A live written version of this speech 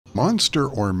Monster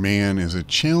or Man is a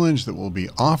challenge that will be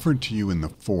offered to you in the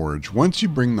Forge once you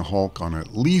bring the Hulk on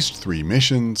at least 3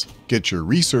 missions, get your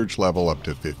research level up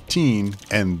to 15,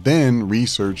 and then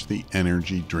research the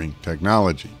energy drink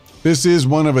technology. This is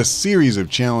one of a series of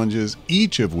challenges,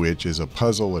 each of which is a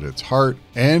puzzle at its heart,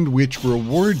 and which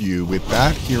reward you with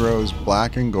that hero's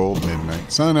black and gold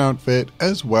Midnight Sun outfit,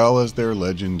 as well as their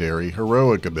legendary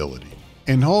heroic ability.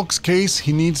 In Hulk's case,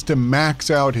 he needs to max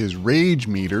out his rage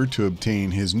meter to obtain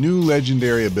his new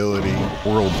legendary ability,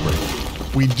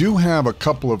 Worldbreaker. We do have a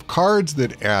couple of cards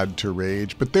that add to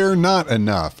rage, but they're not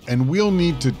enough, and we'll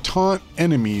need to taunt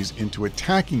enemies into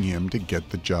attacking him to get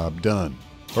the job done.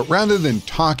 But rather than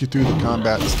talk you through the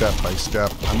combat step by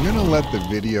step, I'm going to let the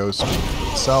video speak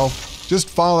for itself. Just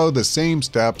follow the same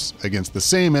steps against the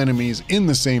same enemies in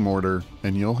the same order,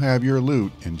 and you'll have your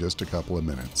loot in just a couple of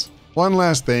minutes. One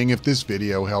last thing, if this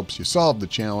video helps you solve the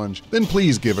challenge, then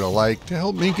please give it a like to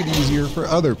help make it easier for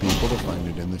other people to find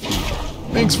it in the future.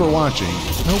 Thanks for watching.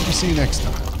 I hope to see you next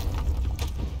time.